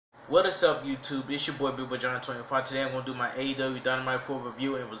What is up, YouTube? It's your boy Bigboyjonnytwentyfive. Today I'm gonna do my Aew Dynamite full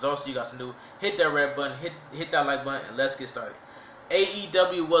review and results. So you guys can do hit that red button, hit that like button, and let's get started.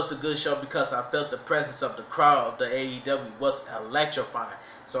 AEW was a good show because I felt the presence of the crowd of the AEW was electrifying.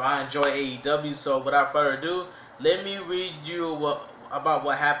 So I enjoy AEW. So without further ado, let me read you about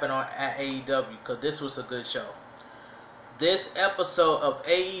what happened at AEW because this was a good show. This episode of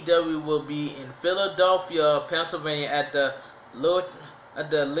AEW will be in Philadelphia, Pennsylvania at the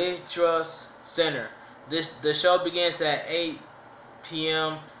Lucha Center. The show begins at 8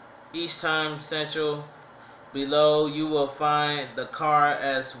 p.m. East Time Central. Below you will find the card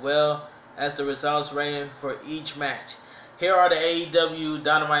as well as the results rating for each match. Here are the AEW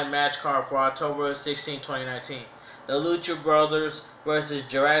Dynamite match card for October 16, 2019. The Lucha Brothers versus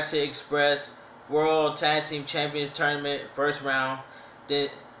Jurassic Express World Tag Team Champions Tournament first round. The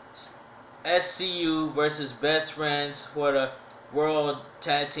SCU versus Best Friends for the World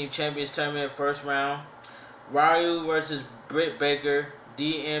Tag Team Champions Tournament first round. Rhio versus Britt Baker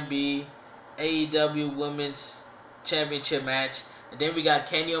D.M.D AEW Women's Championship match. And then we got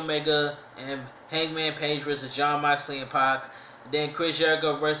Kenny Omega and Hangman Page versus Jon Moxley and Pac. And then Chris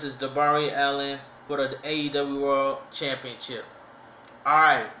Jericho versus Darby Allin for the AEW World Championship.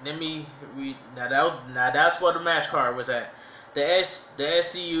 Alright, let me read. Now that's what the match card was at. The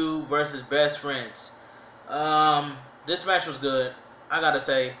SCU versus Best Friends. This match was good. I gotta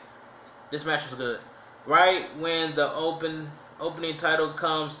say, this match was good. Right when the opening title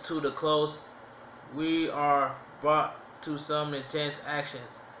comes to the close, we are brought to some intense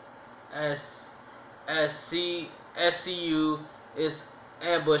actions as SCU is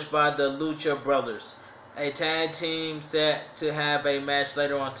ambushed by the Lucha Brothers, a tag team set to have a match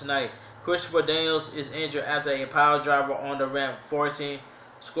later on tonight. Christopher Daniels is injured after a pile driver on the ramp, forcing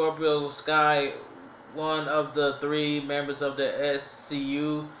Scorpio Sky, one of the three members of the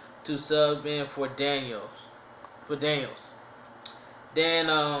SCU, to sub in for Daniels.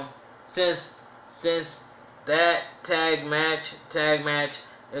 Then since that tag match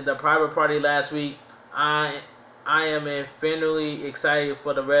in the private party last week, I am infinitely excited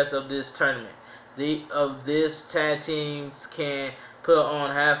for the rest of this tournament. This tag teams can put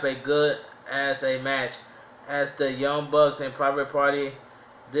on half a good as a match as the Young Bucks and Private Party.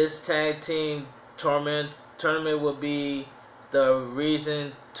 This tag team tournament will be the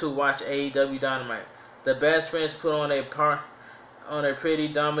reason to watch AEW Dynamite. The Best Friends put on a pretty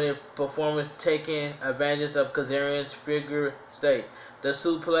dominant performance, taking advantage of Kazarian's figure state. The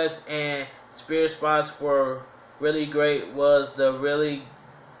suplex and spear spots were really great. Was the really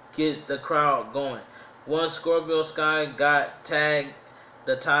get the crowd going. Once Scorpio Sky got tagged,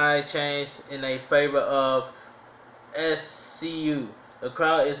 the tide changed in a favor of SCU. The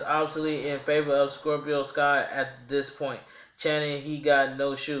crowd is obviously in favor of Scorpio Sky at this point, chanting he got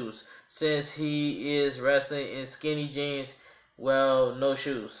no shoes since he is wrestling in skinny jeans. Well, no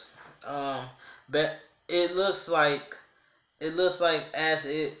shoes. But it looks like as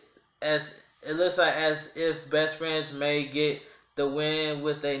if Best Friends may get the win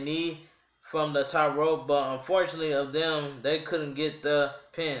with a knee from the top rope, but unfortunately of them, they couldn't get the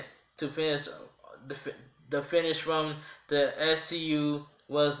pin to finish. The finish from the SCU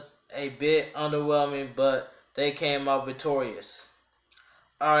was a bit underwhelming, but they came out victorious.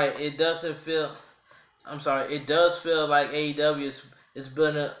 Alright, it does feel like AEW is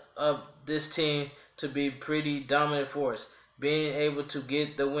building up this team to be pretty dominant force, being able to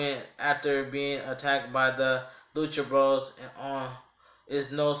get the win after being attacked by the Lucha Bros is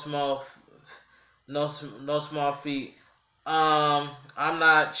no small feat. I'm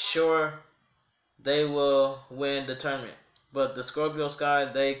not sure they will win the tournament, but the Scorpio Sky,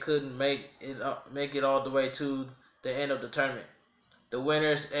 they couldn't make it all the way to the end of the tournament. The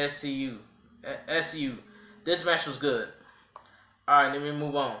winners SCU. This match was good. Alright, let me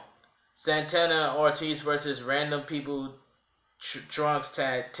move on. Santana Ortiz versus Random People Trunks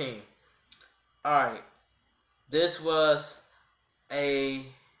Tag Team. Alright. This was a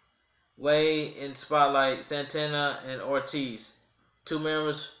way in spotlight Santana and Ortiz, two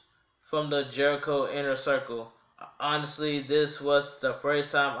members from the Jericho Inner Circle. Honestly, this was the first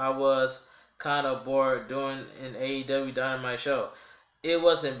time I was kind of bored during an AEW Dynamite show. It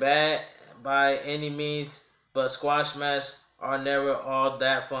wasn't bad by any means, but squash matches are never all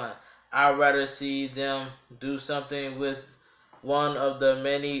that fun. I'd rather see them do something with one of the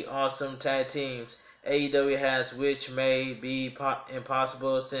many awesome tag teams AEW has, which may be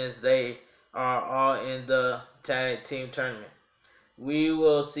impossible since they are all in the tag team tournament. We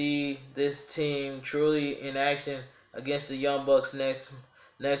will see this team truly in action against the Young Bucks next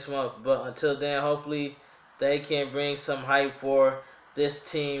month, but until then, hopefully they can bring some hype for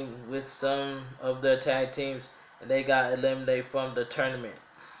this team with some of their tag teams, and they got eliminated from the tournament.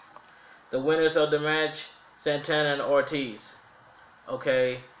 The winners of the match, Santana and Ortiz.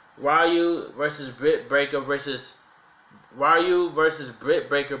 Okay, Rhio versus Britt Baker versus Rhio versus Britt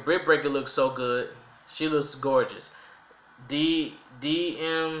Baker. Britt Baker looks so good. She looks gorgeous.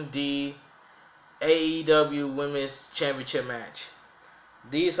 D.M.D. AEW Women's Championship match.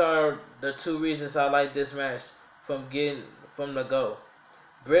 These are the two reasons I like this match from the go.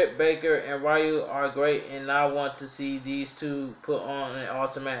 Britt Baker and Rhio are great, and I want to see these two put on an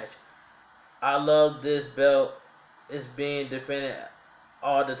awesome match. I love this belt. It's being defended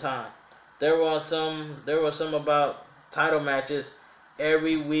all the time. There were some about title matches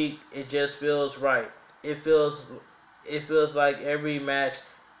every week. It just feels right. It feels like every match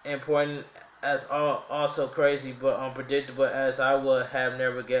important as also crazy but unpredictable as I would have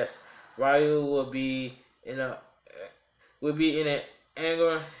never guessed. Rhio will be in an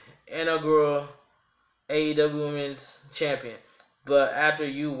inaugural AEW Women's Champion. But after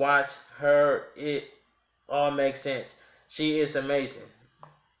you watch her, it all makes sense. She is amazing.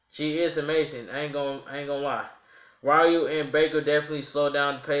 I ain't gonna lie. Rhio and Baker definitely slowed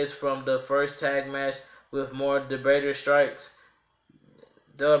down the pace from the first tag match with more deliberate strikes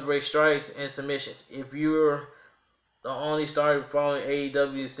and submissions. If you're the only started following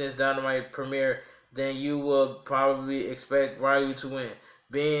AEW since Dynamite premiere, then you will probably expect Rhio to win.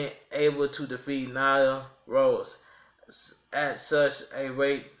 Being able to defeat Nyla Rose at such a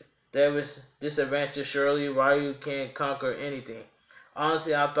rate disadvantage, surely Rhio can conquer anything.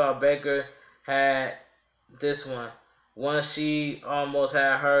 Honestly, I thought Baker had this one. Once she almost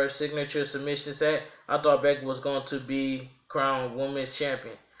had her signature submission set, I thought Baker was going to be crowned Women's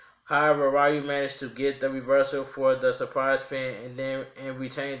Champion. However, Rhio managed to get the reversal for the surprise pin and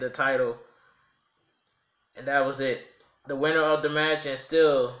retain the title. And that was it. The winner of the match and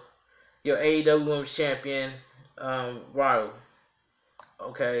still your AEW Women's Champion, Rhio.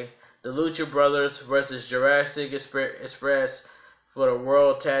 Okay. The Lucha Brothers versus Jurassic Express for the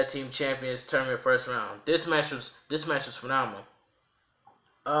World Tag Team Champions Tournament first round. This match was phenomenal.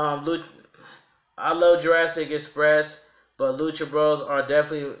 I love Jurassic Express, but Lucha Bros are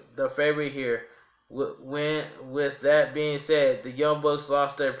definitely the favorite here. With that being said, the Young Bucks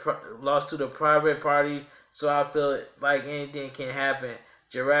lost to the Private Party, so I feel like anything can happen.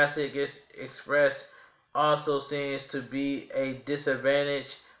 Jurassic Express also seems to be a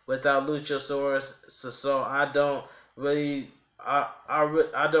disadvantage without Luchasaurus, so I don't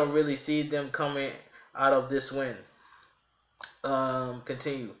really see them coming out of this win.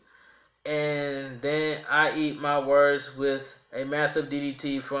 Continue. And then I eat my words with a massive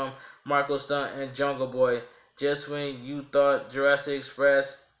DDT from Marco Stunt and Jungle Boy. Just when you thought Jurassic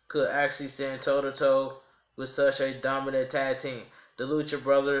Express could actually stand toe-to-toe with such a dominant tag team, the Lucha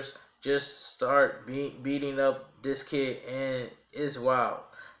Brothers just start beating up this kid, and it's wild.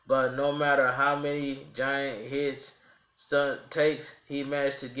 But no matter how many giant hits Stunt takes, he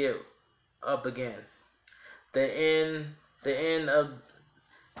managed to get up again. In the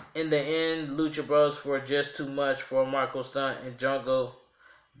end, Lucha Bros were just too much for Marco Stunt and Jungle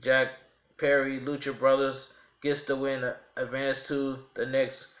Jack Perry. Lucha Brothers gets the win, advance to the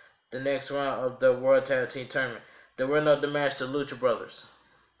next round of the World Tag Team Tournament. The winner of the match, the Lucha Brothers.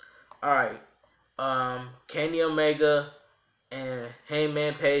 Alright. Kenny Omega and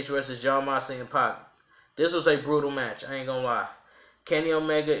Hangman Page versus Jon Moxley and Pac. This was a brutal match, I ain't gonna lie. Kenny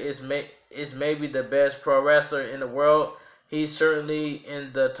Omega is maybe the best pro wrestler in the world. He's certainly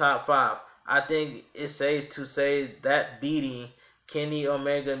in the top 5. I think it's safe to say that beating Kenny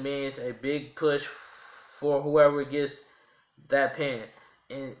Omega means a big push for whoever gets that pin.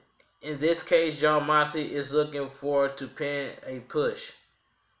 In this case, Jon Moxley is looking forward to pin and push.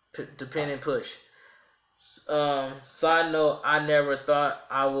 Side note, I never thought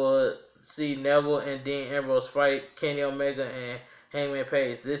I would see Neville and Dean Ambrose fight Kenny Omega and Hangman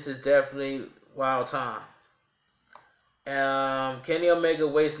Page. This is definitely wild time. Kenny Omega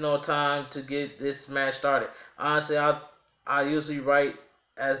wastes no time to get this match started. Honestly, I usually write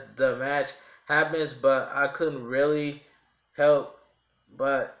as the match happens, but I couldn't really help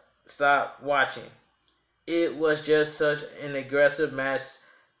but stop watching. It was just such an aggressive match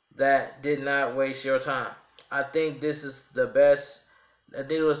that did not waste your time. I think this is the best. I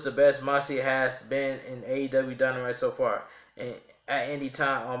think it was the best Moxley has been in AEW Dynamite so far. And at any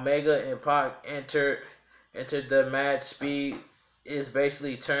time, Omega and Pac entered the match, speed is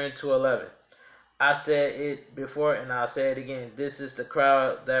basically turned to 11. I said it before and I'll say it again. This is the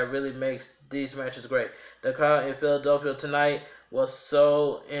crowd that really makes these matches great. The crowd in Philadelphia tonight was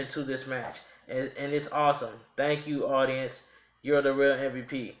so into this match. And it's awesome. Thank you, audience. You're the real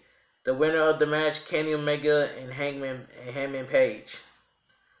MVP. The winner of the match, Kenny Omega and Hangman Page.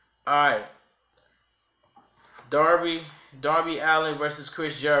 Alright. Darby Allin versus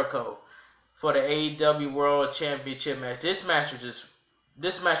Chris Jericho for the AEW World Championship match. This match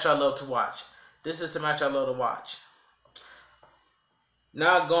I love to watch. This is the match I love to watch.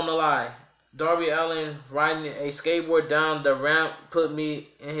 Not gonna lie, Darby Allin riding a skateboard down the ramp put me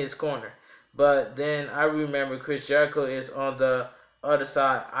in his corner. But then I remember Chris Jericho is on the other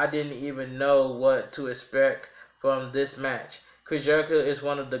side. I didn't even know what to expect from this match. Chris Jericho is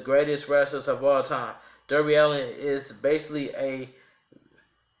one of the greatest wrestlers of all time. Darby Allin is basically a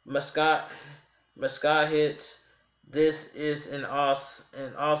mascot hits. This is and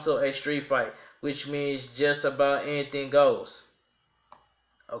also a street fight, which means just about anything goes.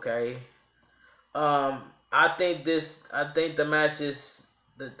 Okay. I think the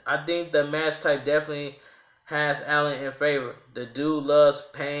match type definitely has Allin in favor. The dude loves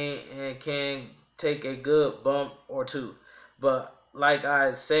pain and can take a good bump or two. But like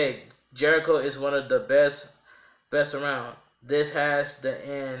I said, Jericho is one of the best around. This has to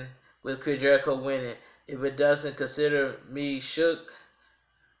end with Chris Jericho winning. If it doesn't, consider me shook.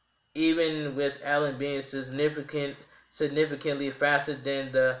 Even with Allin being significantly faster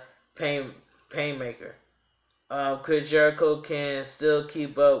than the Painmaker, Chris Jericho can still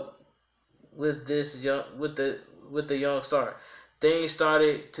keep up with the young star. Things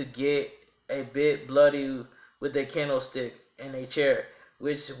started to get a bit bloody with a kendo stick and a chair,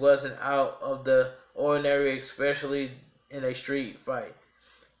 which wasn't out of the ordinary, especially in a street fight.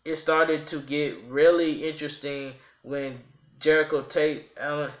 It started to get really interesting when Jericho taped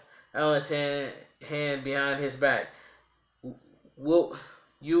Allin's hand behind his back.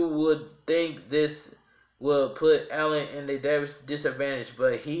 You would think this would put Allin in a disadvantage,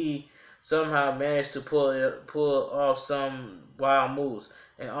 but he somehow managed to pull off some wild moves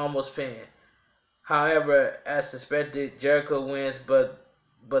and almost pin. However, as suspected, Jericho wins, but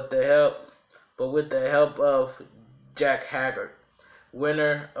with the help of Jack Haggard,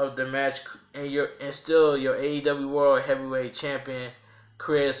 winner of the match, and still your AEW World Heavyweight Champion,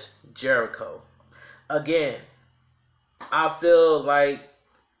 Chris Jericho. Again, I feel like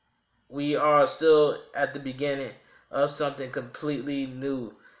we are still at the beginning of something completely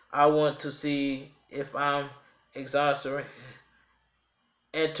new. I want to see if I'm exhausted,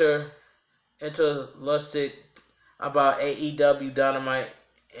 enthusiastic about AEW Dynamite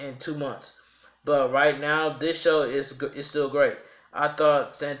in 2 months. But right now, this show is still great. I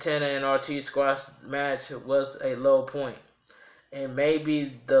thought Santana and Ortiz squash match was a low point, and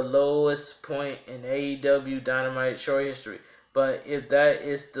maybe the lowest point in AEW Dynamite short history. But if that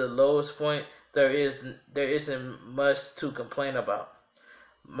is the lowest point, there isn't much to complain about.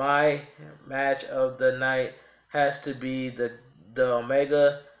 My match of the night has to be the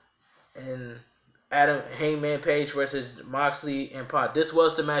Omega and Hangman Page versus Moxley and Pac. This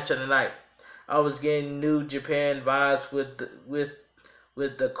was the match of the night. I was getting New Japan vibes with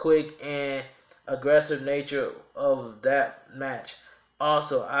the quick and aggressive nature of that match.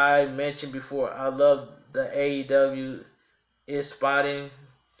 Also, I mentioned before, I love the AEW is spotlighting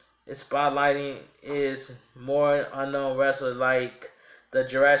is more unknown wrestlers like the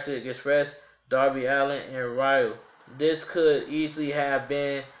Jurassic Express, Darby Allin, and Rhio. This could easily have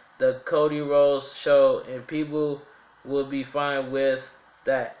been the Cody Rhodes show, and people would be fine with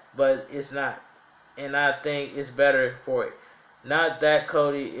that, but it's not. And I think it's better for it. Not that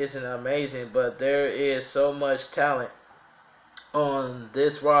Cody isn't amazing, but there is so much talent on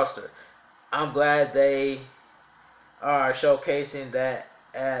this roster. I'm glad they are showcasing that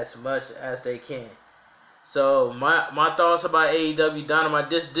as much as they can. So my thoughts about AEW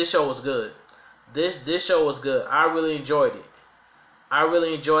Dynamite, this show was good. This show was good. I really enjoyed it. I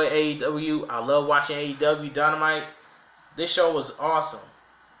really enjoy AEW. I love watching AEW Dynamite. This show was awesome.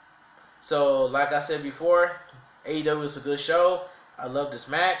 So like I said before, AEW is a good show. I love this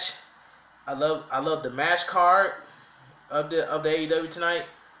match. I love the match card of the AEW tonight.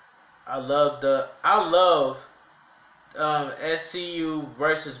 I love SCU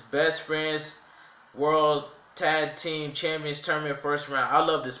versus Best Friends World Tag Team Champions Tournament first round. I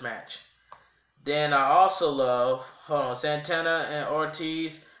love this match. Then I also love Santana and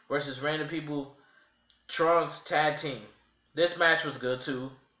Ortiz versus Random People Trunks Tag Team. This match was good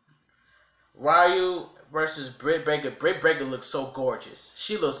too. Rhio versus Britt Baker. Britt Baker looks so gorgeous.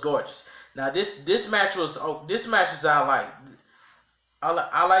 She looks gorgeous. Now this match is I like.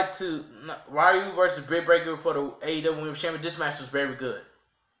 I like to Rhio versus Britt Baker for the AEW Women's Championship. This match was very good.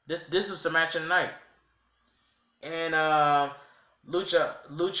 This was the match of the night. And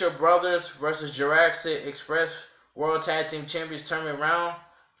Lucha Brothers versus Jurassic Express World Tag Team Champions tournament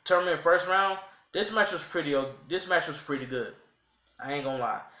first round. This match was pretty good. I ain't gonna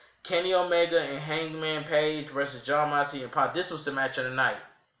lie. Kenny Omega and Hangman Page versus John Moxley and Pac. This was the match of the night.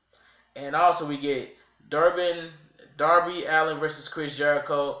 And also we get Darby Allin versus Chris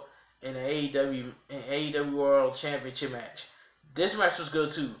Jericho in an AEW World Championship match. This match was good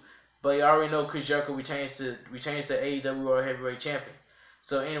too, but you already know Chris Jericho retains the AEW World Heavyweight Champion.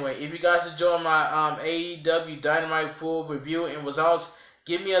 So anyway, if you guys enjoyed my AEW Dynamite full review and results,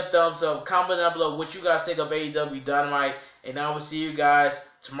 give me a thumbs up. Comment down below what you guys think of AEW Dynamite, and I will see you guys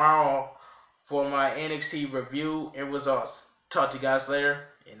tomorrow for my NXT review and results. Talk to you guys later,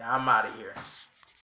 and I'm out of here.